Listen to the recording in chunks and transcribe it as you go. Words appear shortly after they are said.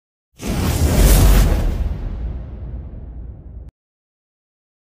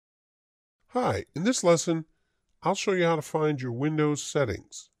Hi, in this lesson, I'll show you how to find your Windows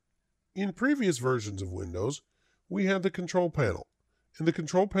settings. In previous versions of Windows, we had the control panel, and the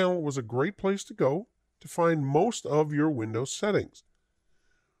control panel was a great place to go to find most of your Windows settings.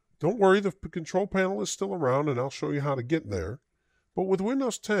 Don't worry, the control panel is still around, and I'll show you how to get there. But with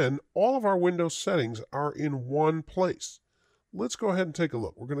Windows 10, all of our Windows settings are in one place. Let's go ahead and take a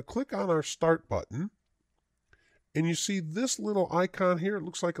look. We're going to click on our Start button. And you see this little icon here, it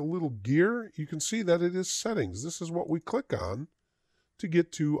looks like a little gear. You can see that it is settings. This is what we click on to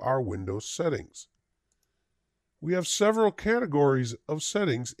get to our Windows settings. We have several categories of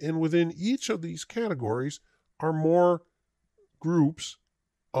settings, and within each of these categories are more groups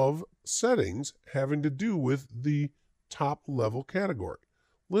of settings having to do with the top level category.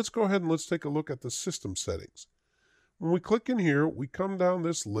 Let's go ahead and let's take a look at the system settings. When we click in here, we come down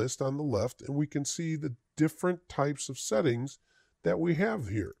this list on the left and we can see the different types of settings that we have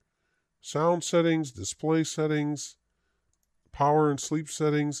here. Sound settings, display settings, power and sleep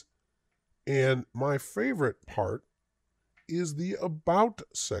settings, and my favorite part is the About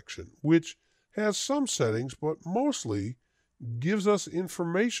section, which has some settings but mostly gives us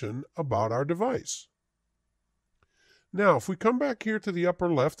information about our device. Now, if we come back here to the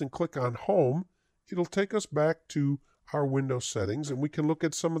upper left and click on Home, it'll take us back to our Windows settings, and we can look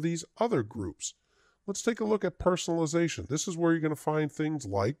at some of these other groups. Let's take a look at personalization. This is where you're going to find things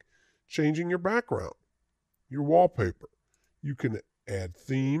like changing your background, your wallpaper. You can add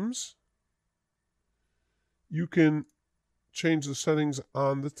themes. You can change the settings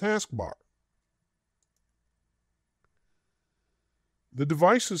on the taskbar. The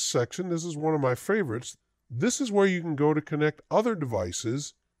devices section, this is one of my favorites. This is where you can go to connect other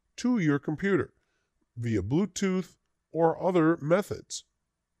devices to your computer via Bluetooth or other methods.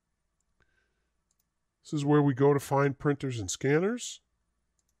 This is where we go to find printers and scanners,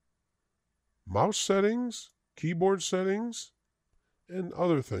 mouse settings, keyboard settings, and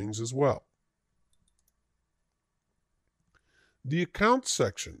other things as well. The accounts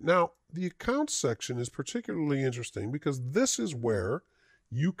section. Now, the accounts section is particularly interesting because this is where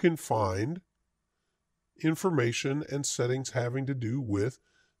you can find information and settings having to do with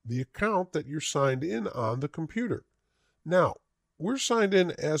the account that you're signed in on the computer. Now, we're signed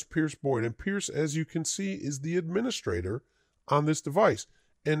in as Pierce Boyd, and Pierce, as you can see, is the administrator on this device.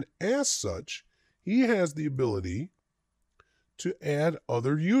 And as such, he has the ability to add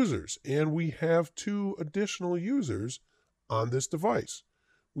other users, and we have 2 additional users on this device.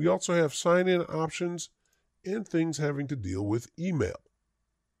 We also have sign-in options and things having to deal with email.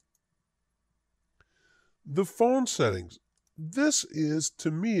 The phone settings. This is, to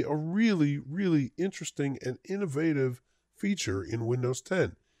me, a really, really interesting and innovative feature in Windows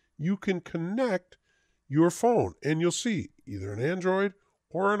 10. You can connect your phone, and you'll see either an Android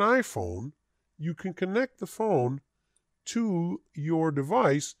or an iPhone. You can connect the phone to your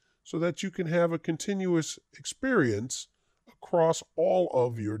device so that you can have a continuous experience across all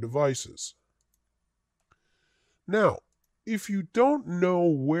of your devices. Now, if you don't know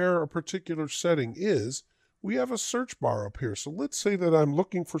where a particular setting is, we have a search bar up here. So let's say that I'm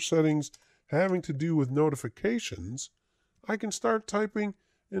looking for settings having to do with notifications. I can start typing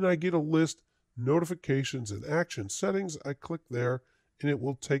and I get a list, notifications and action settings. I click there and it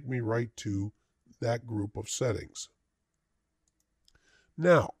will take me right to that group of settings.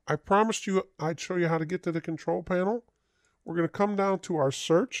 Now, I promised you I'd show you how to get to the control panel. We're going to come down to our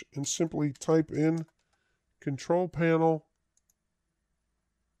search and simply type in control panel,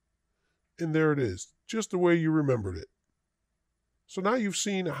 and there it is, just the way you remembered it. So now you've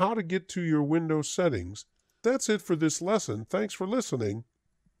seen how to get to your Windows settings. That's it for this lesson. Thanks for listening,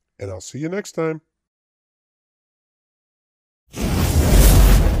 and I'll see you next time.